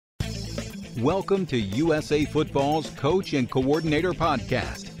Welcome to USA Football's Coach and Coordinator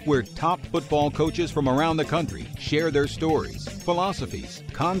Podcast, where top football coaches from around the country share their stories, philosophies,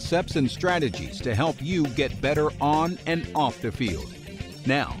 concepts, and strategies to help you get better on and off the field.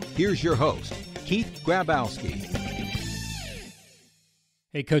 Now, here's your host, Keith Grabowski.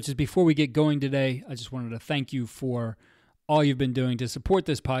 Hey, coaches, before we get going today, I just wanted to thank you for all you've been doing to support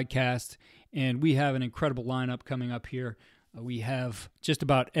this podcast, and we have an incredible lineup coming up here. We have just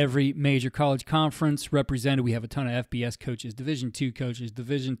about every major college conference represented. We have a ton of FBS coaches, Division II coaches,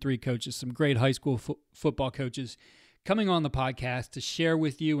 Division III coaches, some great high school football coaches coming on the podcast to share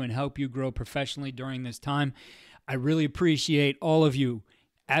with you and help you grow professionally during this time. I really appreciate all of you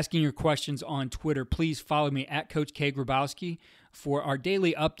asking your questions on Twitter. Please follow me at Coach K. Grabowski for our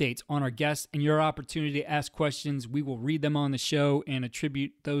daily updates on our guests and your opportunity to ask questions. We will read them on the show and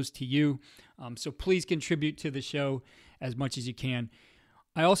attribute those to you. So please contribute to the show as much as you can.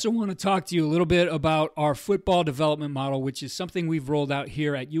 I also want to talk to you a little bit about our football development model, which is something we've rolled out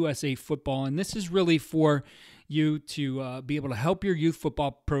here at USA Football. And this is really for you to be able to help your youth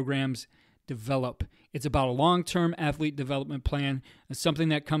football programs develop. It's about a long-term athlete development plan. It's something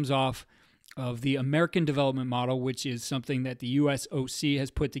that comes off of the American development model, which is something that the USOC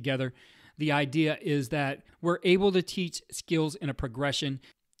has put together. The idea is that we're able to teach skills in a progression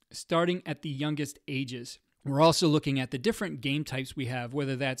starting at the youngest ages. We're also looking at the different game types we have,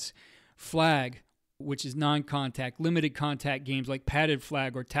 whether that's flag, which is non-contact, limited contact games like padded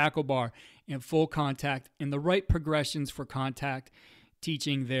flag or tackle bar, and full contact, and the right progressions for contact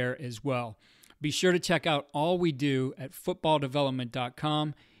teaching there as well. Be sure to check out all we do at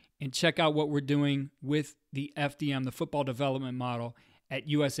footballdevelopment.com and check out what we're doing with the FDM, the football development model, at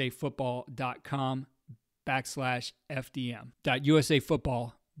usafootball.com/FDM.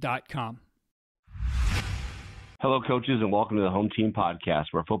 usafootball.com. Hello, coaches, and welcome to the Home Team Podcast,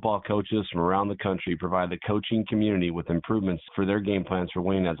 where football coaches from around the country provide the coaching community with improvements for their game plans for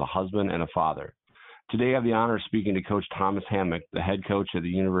winning as a husband and a father. Today, I have the honor of speaking to Coach Thomas Hammock, the head coach at the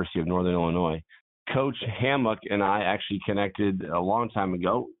University of Northern Illinois. Coach Hammock and I actually connected a long time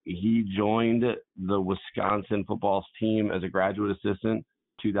ago. He joined the Wisconsin football team as a graduate assistant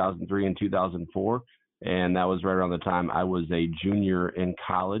 2003 and 2004, and that was right around the time I was a junior in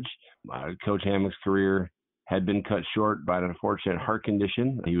college. Coach Hammock's career had been cut short by an unfortunate heart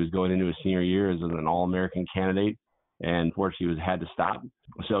condition. He was going into his senior year as an All-American candidate, and unfortunately had to stop.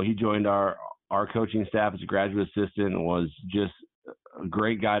 So he joined our coaching staff as a graduate assistant and was just a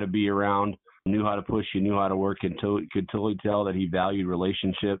great guy to be around, knew how to push you, knew how to work, and could totally tell that he valued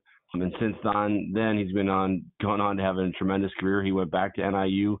relationship. And since then he's been going on to have a tremendous career. He went back to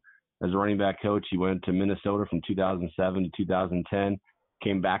NIU as a running back coach. He went to Minnesota from 2007 to 2010.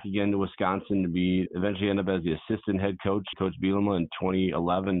 Came back again to Wisconsin to eventually end up as the assistant head coach, Coach Bielema, in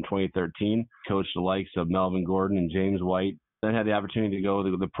 2011, 2013. Coached the likes of Melvin Gordon and James White. Then had the opportunity to go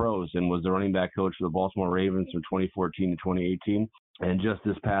to the pros and was the running back coach for the Baltimore Ravens from 2014 to 2018. And just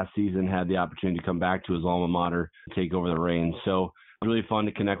this past season had the opportunity to come back to his alma mater and take over the reins. So really fun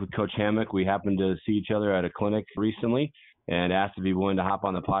to connect with Coach Hammock. We happened to see each other at a clinic recently and asked if he'd be willing to hop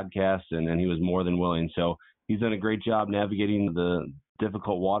on the podcast, and he was more than willing. So he's done a great job navigating the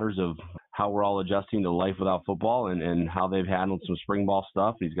difficult waters of how we're all adjusting to life without football and how they've handled some spring ball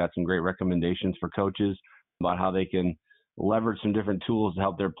stuff. He's got some great recommendations for coaches about how they can leverage some different tools to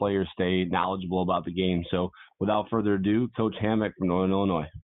help their players stay knowledgeable about the game. So without further ado, Coach Hammock from Northern Illinois.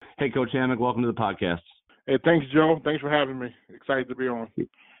 Hey, Coach Hammock, welcome to the podcast. Hey, thanks, Joe. Thanks for having me. Excited to be on.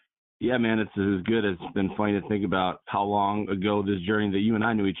 Yeah, man, it was good. It's been funny to think about how long ago this journey that you and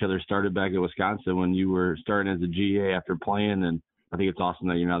I knew each other started back at Wisconsin when you were starting as a GA after playing, and I think it's awesome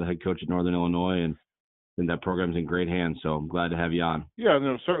that you're now the head coach at Northern Illinois, and that program's in great hands. So I'm glad to have you on. Yeah,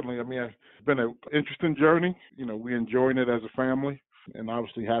 no, certainly. I mean, it's been an interesting journey. You know, we're enjoying it as a family, and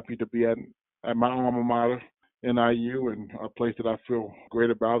obviously happy to be at my alma mater, NIU, and a place that I feel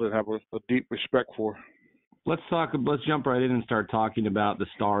great about and have a deep respect for. Let's jump right in and start talking about the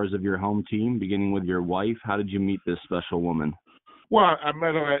stars of your home team, beginning with your wife. How did you meet this special woman? Well, I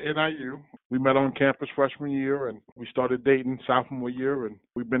met her at NIU. We met on campus freshman year, and we started dating sophomore year, and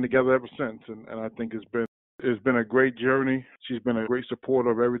we've been together ever since. And I think it's been a great journey. She's been a great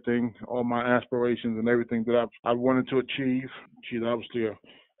supporter of everything, all my aspirations and everything that I've wanted to achieve. She's obviously an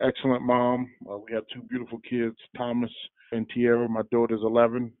excellent mom. We have two beautiful kids, Thomas and Tierra. My daughter's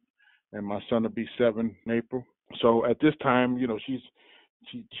 11, and my son will be 7 in April. So at this time, you know, she's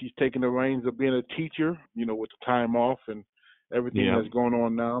taking the reins of being a teacher, you know, with the time off and everything that's going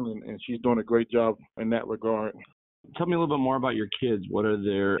on now, and she's doing a great job in that regard. Tell me a little bit more about your kids. What are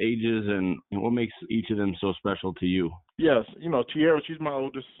their ages and what makes each of them so special to you? Yes, Tiara, she's my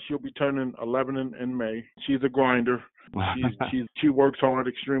oldest. She'll be turning 11 in May. She's a grinder. She works hard,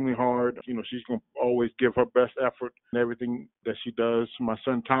 extremely hard. She's going to always give her best effort in everything that she does. My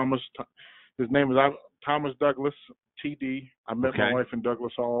son Thomas, his name is Thomas Douglas, TD. I met my wife in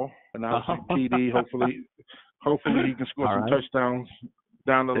Douglas Hall, and obviously TD. Hopefully he can score some touchdowns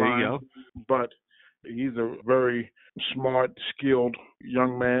down the line. You go. But he's a very smart, skilled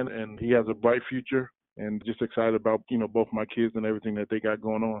young man, and he has a bright future. And just excited about, both my kids and everything that they got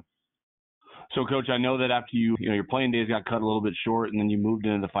going on. So, Coach, I know that after your playing days got cut a little bit short, and then you moved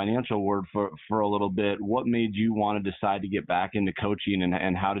into the financial world for a little bit. What made you want to decide to get back into coaching,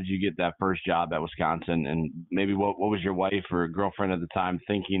 and how did you get that first job at Wisconsin? And maybe what was your wife or girlfriend at the time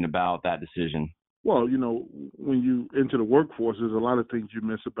thinking about that decision? Well, when you enter the workforce, there's a lot of things you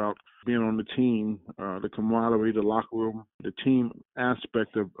miss about being on the team, the camaraderie, the locker room, the team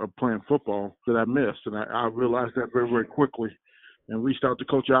aspect of playing football that I missed. And I realized that very, very quickly and reached out to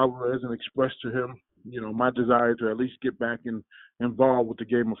Coach Alvarez and expressed to him, my desire to at least get back involved with the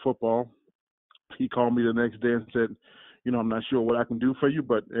game of football. He called me the next day and said, I'm not sure what I can do for you,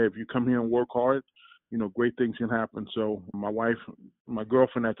 but hey, if you come here and work hard, great things can happen. So my wife, my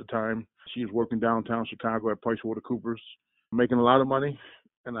girlfriend at the time, she was working downtown Chicago at PricewaterhouseCoopers, making a lot of money.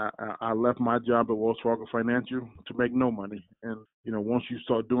 And I left my job at Wells Fargo Financial to make no money. And, once you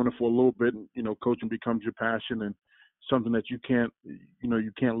start doing it for a little bit, coaching becomes your passion and something that you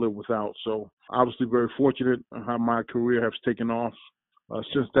can't live without. So obviously very fortunate how my career has taken off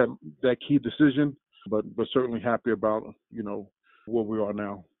since that key decision, but certainly happy about, where we are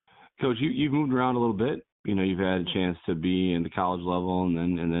now. Coach, you've moved around a little bit. You've had a chance to be in the college level and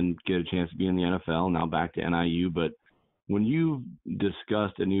then get a chance to be in the NFL, now back to NIU. But when you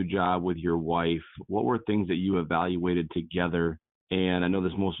discussed a new job with your wife, what were things that you evaluated together? And I know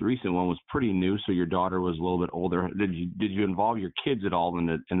this most recent one was pretty new, so your daughter was a little bit older. Did you involve your kids at all in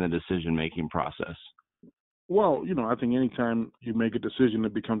the decision-making process? Well, I think anytime you make a decision,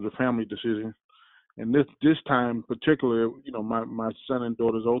 it becomes a family decision. And this time particularly, my son and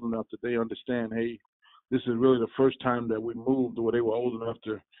daughter's old enough that they understand, hey, this is really the first time that we moved where they were old enough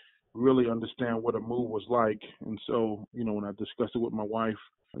to really understand what a move was like. And so, when I discussed it with my wife,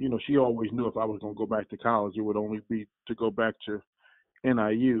 she always knew if I was going to go back to college, it would only be to go back to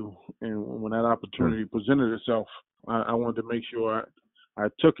NIU. And when that opportunity presented itself, I wanted to make sure I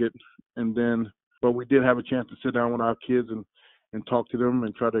took it. But we did have a chance to sit down with our kids and talk to them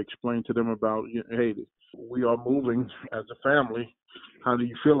and try to explain to them about, hey, we are moving as a family. How do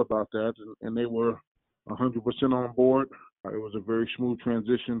you feel about that? And they were 100% on board. It was a very smooth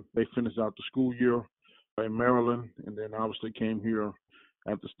transition. They finished out the school year in Maryland and then obviously came here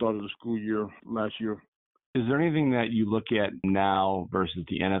at the start of the school year last year. Is there anything that you look at now versus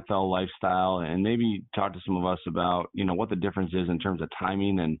the NFL lifestyle, and maybe talk to some of us about, what the difference is in terms of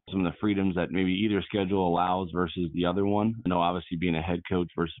timing and some of the freedoms that maybe either schedule allows versus the other one? Obviously being a head coach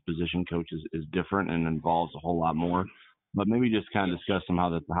versus position coach is different and involves a whole lot more. But maybe just kind of discuss how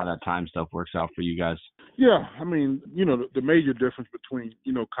that time stuff works out for you guys. Yeah, the major difference between,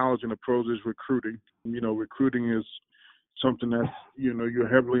 college and the pros is recruiting. Recruiting is something that,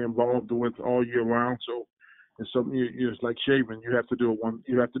 you're heavily involved with all year round. So it's something it's like shaving. You have to do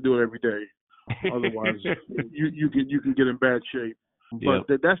it every day. Otherwise, you can get in bad shape.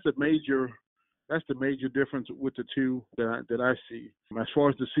 But that's the major difference with the two that I see. As far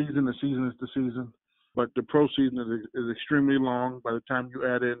as the season is the season. But the pro season is extremely long. By the time you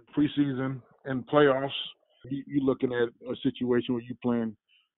add in preseason and playoffs, you're looking at a situation where you're playing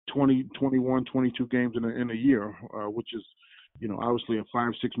 20, 21, 22 games in a year, which is, obviously a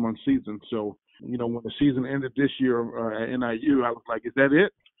 5-6 month season. So, when the season ended this year at NIU, I was like, is that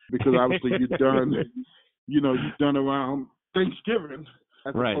it? Because obviously you've done around Thanksgiving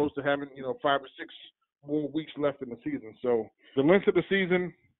as opposed to having, 5 or 6 more weeks left in the season. So the length of the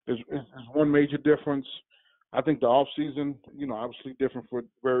season is one major difference. I think the off season, obviously different for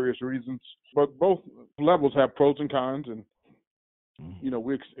various reasons, but both levels have pros and cons. And,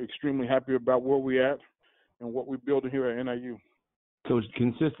 we're extremely happy about where we're at and what we're building here at NIU. Coach,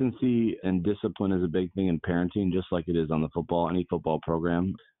 consistency and discipline is a big thing in parenting, just like it is on any football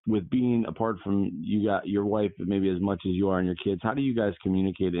program. With being apart from your wife, maybe as much as you are and your kids, how do you guys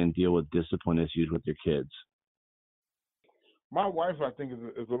communicate and deal with discipline issues with your kids? My wife, I think,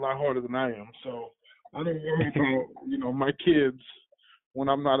 is a lot harder than I am. So I don't worry about, my kids when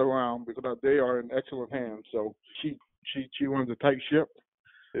I'm not around because they are in excellent hands. So she runs a tight ship,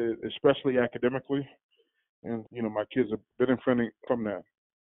 especially academically. And, my kids have benefiting from that.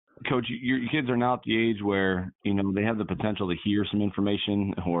 Coach, your kids are now at the age where, they have the potential to hear some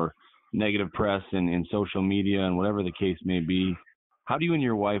information or negative press in social media and whatever the case may be. How do you and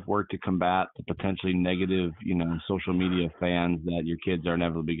your wife work to combat the potentially negative, social media fans that your kids are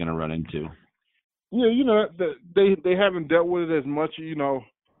inevitably going to run into? Yeah, they haven't dealt with it as much.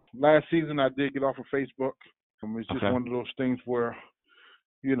 Last season I did get off of Facebook. It's just one of those things where,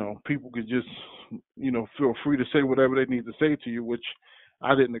 people could just, feel free to say whatever they need to say to you, which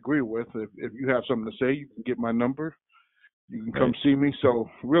I didn't agree with. If you have something to say, you can get my number. You can come see me. So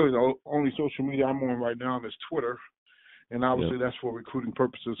really the only social media I'm on right now is Twitter. And obviously that's for recruiting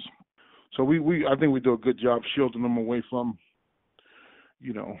purposes. So I think we do a good job shielding them away from,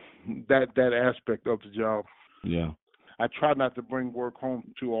 that aspect of the job. Yeah. I try not to bring work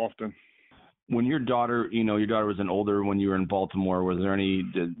home too often. When your daughter was older when you were in Baltimore, was there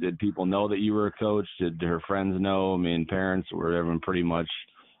did people know that you were a coach? Did her friends know? I mean, parents or everyone pretty much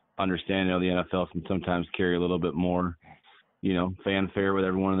understand, the NFL can sometimes carry a little bit more, fanfare with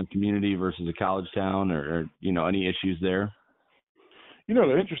everyone in the community versus a college town or any issues there?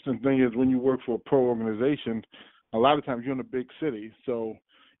 The interesting thing is when you work for a pro organization, a lot of times you're in a big city. So,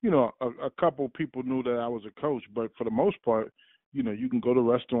 a couple people knew that I was a coach, but for the most part, you can go to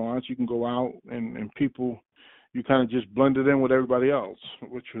restaurants, you can go out and people, you kind of just blended in with everybody else,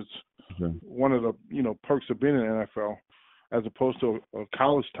 which was one of the, perks of being in the NFL as opposed to a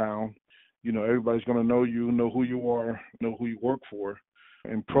college town. Everybody's going to know you, know who you are, know who you work for.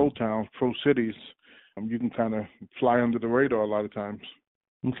 In pro towns, pro cities, you can kind of fly under the radar a lot of times.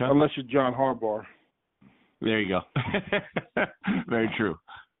 Okay. Unless you're John Harbaugh. There you go. Very true.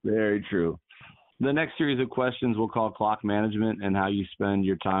 Very true. The next series of questions we'll call clock management and how you spend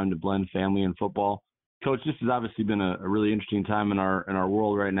your time to blend family and football. Coach, this has obviously been a really interesting time in our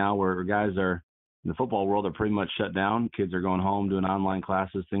world right now where guys are in the football world are pretty much shut down. Kids are going home, doing online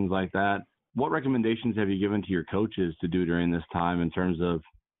classes, things like that. What recommendations have you given to your coaches to do during this time in terms of,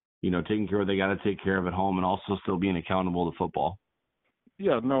 taking care of what they got to take care of at home and also still being accountable to football?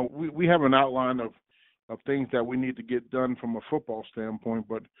 Yeah, no, we have an outline of things that we need to get done from a football standpoint.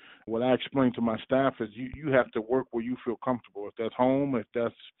 But what I explain to my staff is you have to work where you feel comfortable. If that's home, if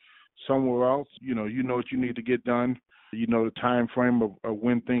that's somewhere else, you know what you need to get done. You know the time frame of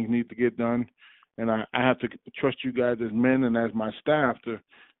when things need to get done. And I have to trust you guys as men and as my staff to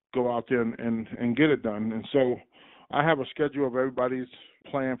go out there and get it done. And so I have a schedule of everybody's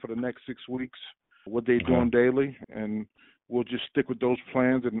plan for the next 6 weeks, what they're doing daily, and we'll just stick with those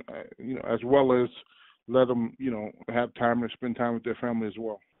plans and, as well as let them, have time to spend time with their family as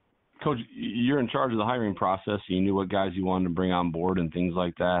well. Coach, you're in charge of the hiring process. So you knew what guys you wanted to bring on board and things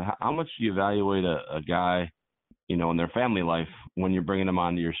like that. How much do you evaluate a guy, in their family life when you're bringing them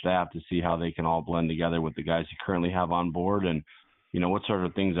onto your staff to see how they can all blend together with the guys you currently have on board? And, what sort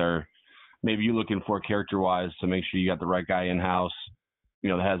of things are maybe you looking for character-wise to make sure you got the right guy in-house,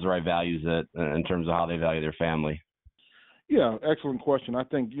 that has the right values in terms of how they value their family? Yeah, excellent question. I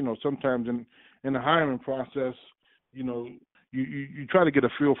think, sometimes in the hiring process, you try to get a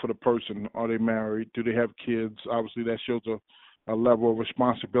feel for the person. Are they married? Do they have kids? Obviously, that shows a level of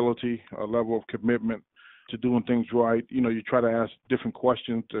responsibility, a level of commitment to doing things right. You try to ask different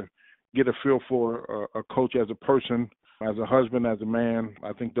questions to get a feel for a coach as a person, as a husband, as a man.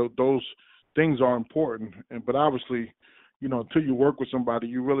 I think those things are important. But obviously, until you work with somebody,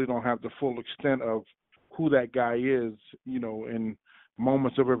 you really don't have the full extent of who that guy is, in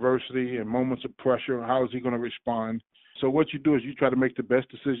moments of adversity and moments of pressure. How is he going to respond? So what you do is you try to make the best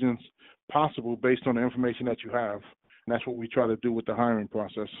decisions possible based on the information that you have. And that's what we try to do with the hiring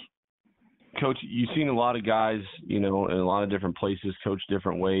process. Coach, you've seen a lot of guys, in a lot of different places coach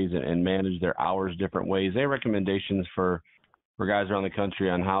different ways and manage their hours different ways. Any recommendations for guys around the country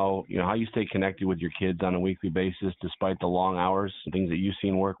on how you stay connected with your kids on a weekly basis despite the long hours, things that you've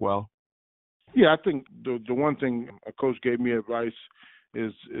seen work well? Yeah, I think the one thing a coach gave me advice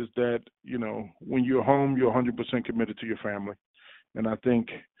is that, when you're home, you're 100% committed to your family. And I think,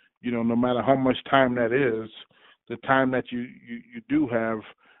 no matter how much time that is, the time that you do have,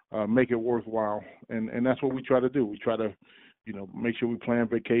 make it worthwhile. And that's what we try to do. We try to, make sure we plan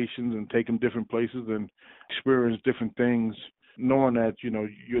vacations and take them different places and experience different things, knowing that,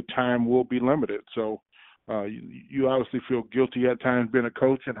 your time will be limited. So you obviously feel guilty at times being a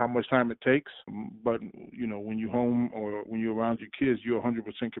coach and how much time it takes. But, when you're home or when you're around your kids, you're 100%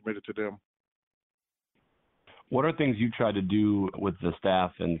 committed to them. What are things you try to do with the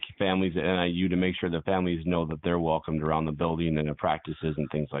staff and families at NIU to make sure the families know that they're welcomed around the building and at practices and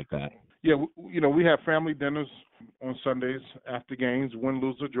things like that? Yeah, we have family dinners on Sundays after games, win,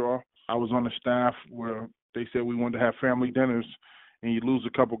 lose, or draw. I was on the staff where they said we wanted to have family dinners, and you lose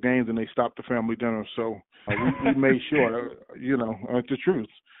a couple games and they stop the family dinner. So we made sure, it's the truth.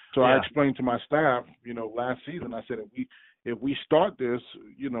 So I explained to my staff, last season, I said, if we start this,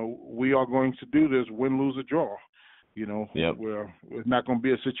 we are going to do this win, lose, or draw. Where it's not going to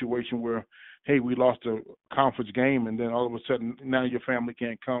be a situation where, hey, we lost a conference game and then all of a sudden now your family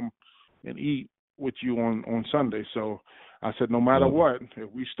can't come and eat with you on Sunday. So I said, no matter what, if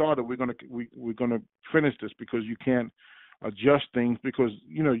we started, we're gonna finish this, because you can't adjust things, because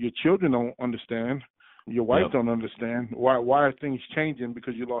your children don't understand, your wife don't understand why are things changing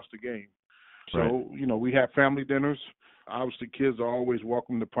because you lost the game. So we have family dinners. Obviously, kids are always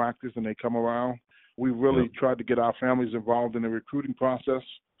welcome to practice and they come around. We really tried to get our families involved in the recruiting process,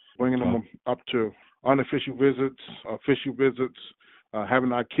 bringing them up to unofficial visits, official visits,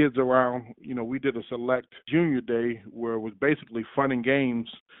 having our kids around. We did a select junior day where it was basically fun and games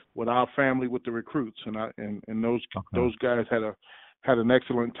with our family, with the recruits, and those guys had an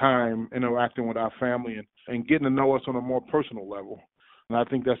excellent time interacting with our family and getting to know us on a more personal level. And I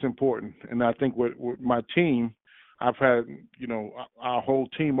think that's important. And I think with my team, I've had our whole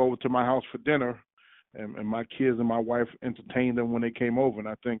team over to my house for dinner. And my kids and my wife entertained them when they came over. And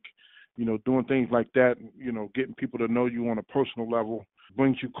I think, doing things like that, getting people to know you on a personal level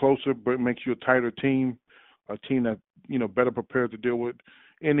brings you closer, but makes you a tighter team, a team that, better prepared to deal with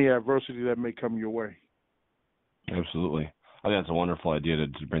any adversity that may come your way. Absolutely. I think that's a wonderful idea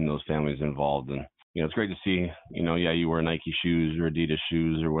to bring those families involved. And, it's great to see, you wear Nike shoes or Adidas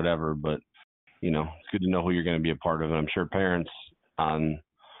shoes or whatever, but, it's good to know who you're going to be a part of. And I'm sure parents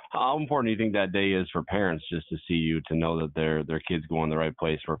how important do you think that day is for parents, just to see you, to know that their kids go in the right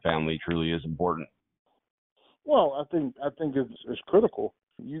place, where family truly is important? Well, I think it's critical.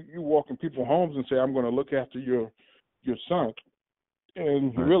 You walk in people's homes and say, I'm going to look after your son.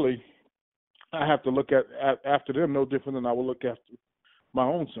 And really, I have to look after them no different than I will look after my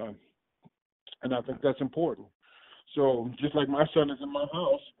own son. And I think that's important. So just like my son is in my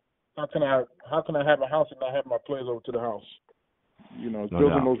house, how can I have a house and not have my players over to the house?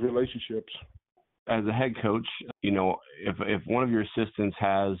 Building those relationships. As a head coach, if one of your assistants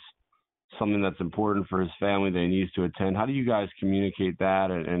has something that's important for his family that he needs to attend, how do you guys communicate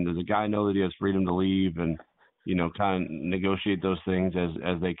that? And does a guy know that he has freedom to leave and, kind of negotiate those things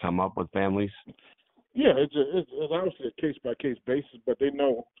as they come up with families? Yeah, it's obviously a case-by-case basis, but they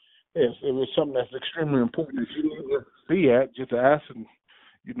know if it was something that's extremely important that you need to be at, just ask. And,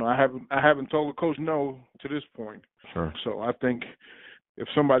 I haven't told a coach no to this point. Sure. So I think if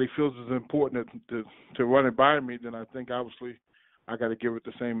somebody feels it's important to run it by me, then I think obviously I got to give it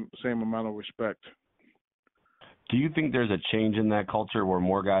the same amount of respect. Do you think there's a change in that culture where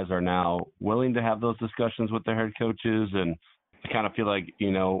more guys are now willing to have those discussions with their head coaches? And I kind of feel like,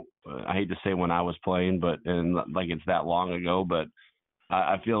 I hate to say when I was playing, and like it's that long ago, but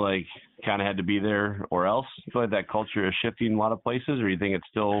I feel like kind of had to be there or else. I feel like that culture is shifting in a lot of places, or you think it's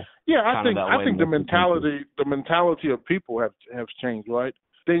still I think the mentality of people have changed, right?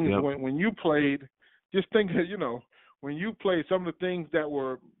 Things when you played, just think, when you played, some of the things that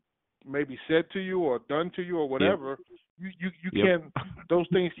were maybe said to you or done to you or whatever, you can't, those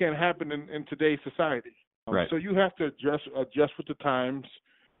things can't happen in today's society. Right. So you have to adjust with the times.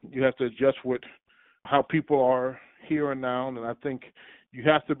 You have to adjust with how people are here and now, and I think you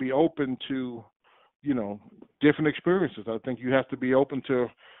have to be open to, different experiences. I think you have to be open to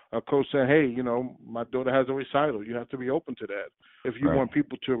a coach saying, hey, my daughter has a recital. You have to be open to that if you want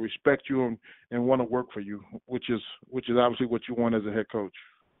people to respect you and want to work for you, which is obviously what you want as a head coach.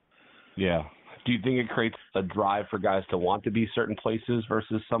 Yeah. Do you think it creates a drive for guys to want to be certain places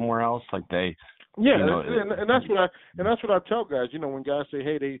versus somewhere else? Like they, and that's what I tell guys. When guys say,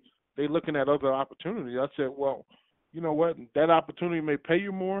 hey, they looking at other opportunities, I said, well, you know what? That opportunity may pay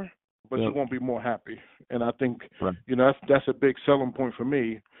you more, but you won't be more happy. And I think, that's a big selling point for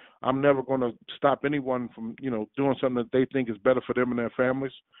me. I'm never going to stop anyone from, doing something that they think is better for them and their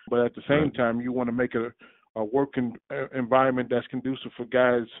families. But at the same time, you want to make a working environment that's conducive for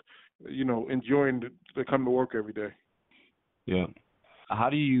guys, enjoying to come to work every day. Yeah. How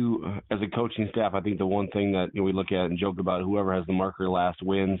do you, as a coaching staff, I think the one thing that we look at and joke about, whoever has the marker last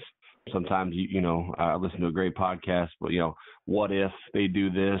wins. Sometimes, I listen to a great podcast, but, what if they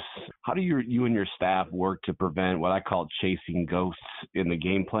do this? How do you and your staff work to prevent what I call chasing ghosts in the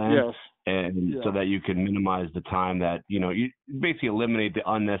game plan? Yes. And so that you can minimize the time that, you basically eliminate the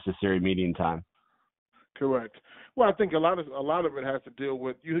unnecessary meeting time. Correct. Well, I think a lot of it has to deal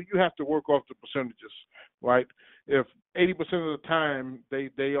with you have to work off the percentages, right? If 80% of the time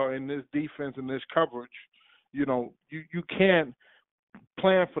they are in this defense and this coverage, you can't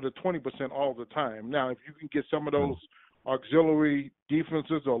plan for the 20% all the time. Now, if you can get some of those auxiliary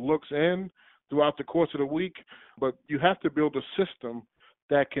defenses or looks in throughout the course of the week, but you have to build a system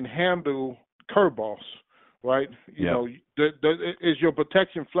that can handle curveballs, right? You know, is your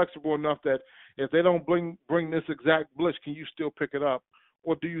protection flexible enough that if they don't bring this exact blitz, can you still pick it up,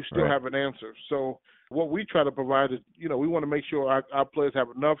 or do you still have an answer? So what we try to provide is, we want to make sure our players have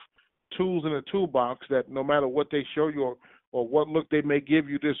enough tools in the toolbox that no matter what they show you or what look they may give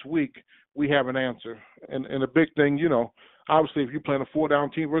you this week, we have an answer. And a big thing, obviously if you're playing a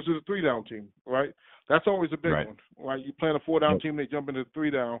 4-down team versus a 3-down team, right? That's always a big one, right? You're playing a 4-down team, they jump into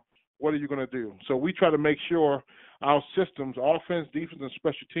 3-down. What are you going to do? So we try to make sure our systems, offense, defense, and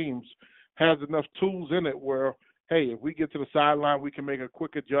special teams, has enough tools in it where, hey, if we get to the sideline, we can make a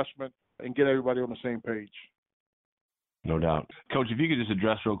quick adjustment and get everybody on the same page. No doubt. Coach, if you could just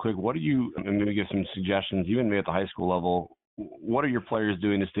address real quick, I'm going to give some suggestions, even maybe at the high school level, what are your players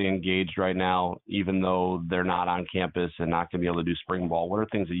doing to stay engaged right now, even though they're not on campus and not going to be able to do spring ball? What are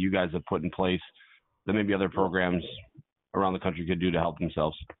things that you guys have put in place that maybe other programs around the country could do to help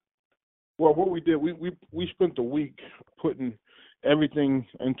themselves? Well, what we did, we spent the week putting everything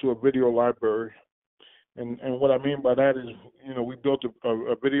into a video library. And what I mean by that is, we built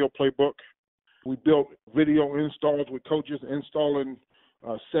a video playbook. We built video installs with coaches installing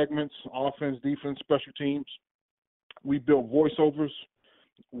segments, offense, defense, special teams. We built voiceovers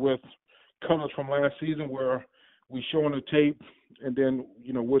with colors from last season where we show on the tape and then,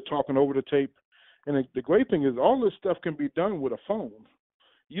 we're talking over the tape. And the great thing is all this stuff can be done with a phone.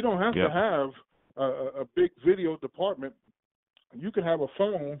 You don't have to have a big video department. You can have a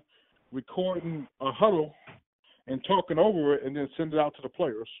phone recording a huddle and talking over it and then send it out to the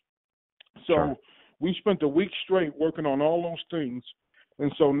players. So we spent a week straight working on all those things.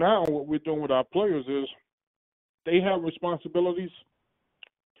 And so now what we're doing with our players is they have responsibilities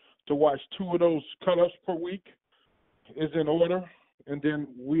to watch 2 of those cut-ups per week is in order. And then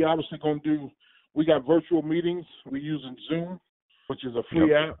we obviously going to do, we got virtual meetings. We're using Zoom, which is a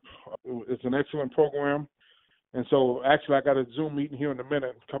free app. It's an excellent program. And so actually I got a Zoom meeting here in a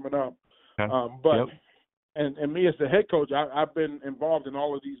minute coming up. And me as the head coach, I've been involved in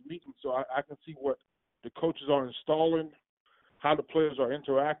all of these meetings, so I can see what the coaches are installing, how the players are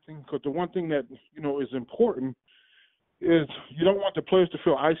interacting. Because the one thing that, is important is you don't want the players to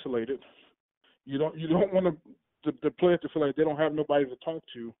feel isolated. You don't want the players to feel like they don't have nobody to talk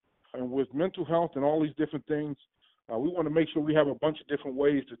to. And with mental health and all these different things, we want to make sure we have a bunch of different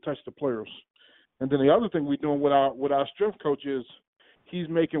ways to touch the players. And then the other thing we're doing with our strength coach is he's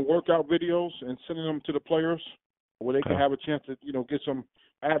making workout videos and sending them to the players where they can have a chance to, get some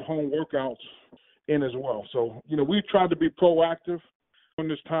at-home workouts in as well. So, we've tried to be proactive in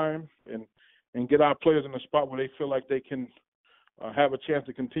this time and get our players in a spot where they feel like they can have a chance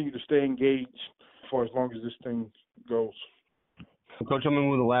to continue to stay engaged for as long as this thing goes. Coach, I'm going to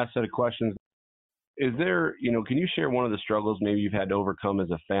move to the last set of questions. Is there, can you share one of the struggles maybe you've had to overcome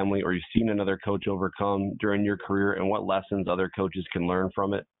as a family or you've seen another coach overcome during your career and what lessons other coaches can learn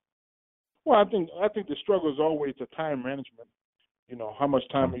from it? Well, I think the struggle is always the time management. How much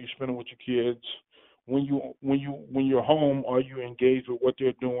time are you spending with your kids? When you're home, are you engaged with what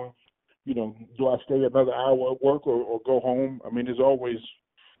they're doing? Do I stay another hour at work or go home? I mean, there's always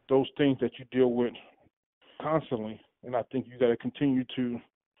those things that you deal with constantly. And I think you got to continue to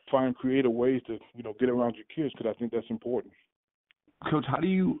find creative ways to, get around your kids because I think that's important. Coach, how do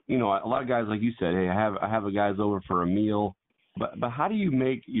you, a lot of guys, like you said, hey, I have a guys over for a meal, but how do you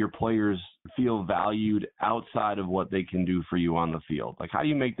make your players feel valued outside of what they can do for you on the field? Like, how do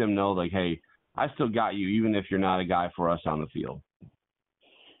you make them know, like, hey, I still got you, even if you're not a guy for us on the field?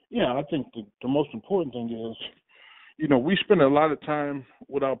 Yeah, I think the most important thing is, we spend a lot of time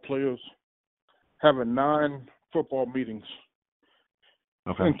with our players having non-football meetings.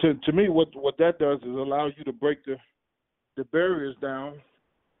 Okay. And to me, what that does is allow you to break the barriers down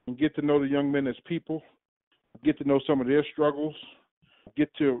and get to know the young men as people, get to know some of their struggles, get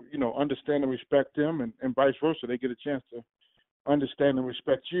to, understand and respect them, and vice versa. They get a chance to understand and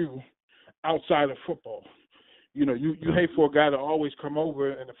respect you outside of football. You hate for a guy to always come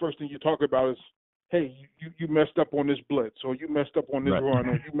over and the first thing you talk about is, hey, you messed up on this blitz, or you messed up on this run,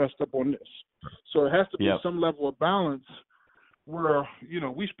 or you messed up on this. So it has to be some level of balance where,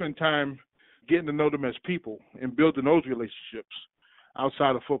 we spend time getting to know them as people and building those relationships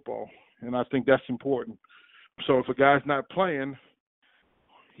outside of football. And I think that's important. So if a guy's not playing,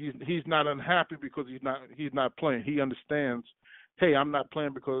 he's not unhappy because he's not playing. He understands, hey, I'm not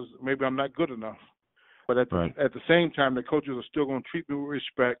playing because maybe I'm not good enough. But at the same time, the coaches are still going to treat me with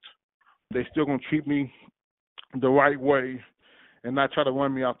respect. They're still going to treat me the right way and not try to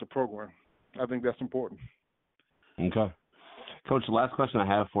run me out the program. I think that's important. Okay. Coach, the last question I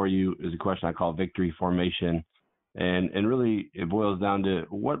have for you is a question I call victory formation. And really it boils down to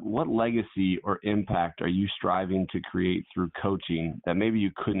what legacy or impact are you striving to create through coaching that maybe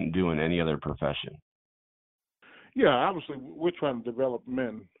you couldn't do in any other profession? Yeah, obviously we're trying to develop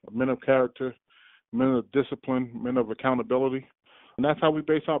men of character, men of discipline, men of accountability. And that's how we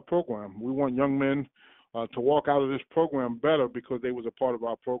base our program. We want young men to walk out of this program better because they was a part of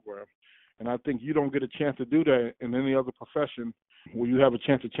our program. And I think you don't get a chance to do that in any other profession where you have a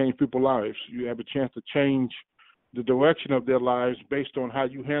chance to change people's lives. You have a chance to change the direction of their lives based on how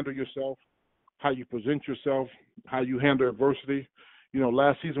you handle yourself, how you present yourself, how you handle adversity.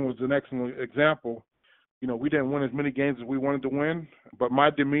 Last season was an excellent example. We didn't win as many games as we wanted to win, but my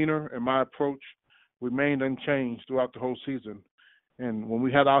demeanor and my approach remained unchanged throughout the whole season. And when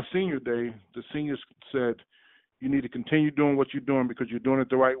we had our senior day, the seniors said, you need to continue doing what you're doing because you're doing it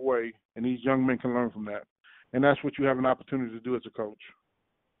the right way, and these young men can learn from that. And that's what you have an opportunity to do as a coach.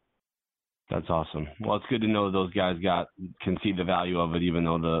 That's awesome. Well, it's good to know those guys can see the value of it, even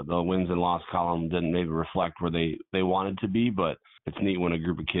though the wins and loss column didn't maybe reflect where they wanted to be. But it's neat when a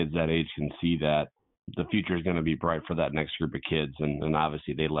group of kids that age can see that the future is going to be bright for that next group of kids. And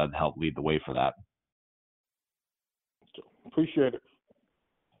obviously they help lead the way for that. Appreciate it.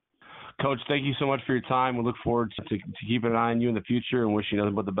 Coach, thank you so much for your time. We look forward to keeping an eye on you in the future and wish you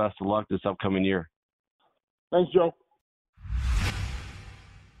nothing but the best of luck this upcoming year. Thanks, Joe.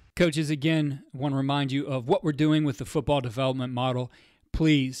 Coaches, again, I want to remind you of what we're doing with the football development model.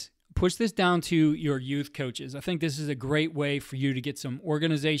 Please push this down to your youth coaches. I think this is a great way for you to get some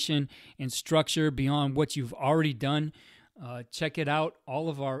organization and structure beyond what you've already done. Check it out, all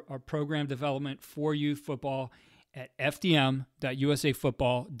of our program development for youth football at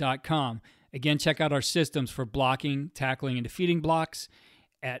fdm.usafootball.com. Again, check out our systems for blocking, tackling, and defeating blocks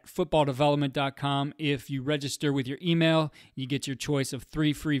at footballdevelopment.com. If you register with your email, you get your choice of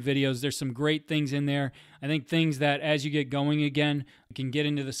 3 free videos. There's some great things in there. I think things that as you get going again, you can get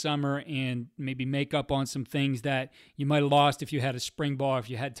into the summer and maybe make up on some things that you might have lost if you had a spring ball, if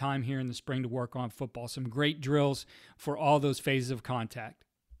you had time here in the spring to work on football. Some great drills for all those phases of contact.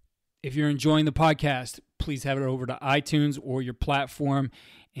 If you're enjoying the podcast, please head over to iTunes or your platform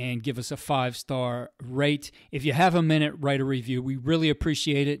and give us a 5-star rate. If you have a minute, write a review. We really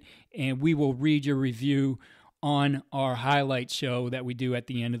appreciate it, and we will read your review on our highlight show that we do at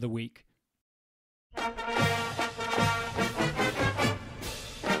the end of the week.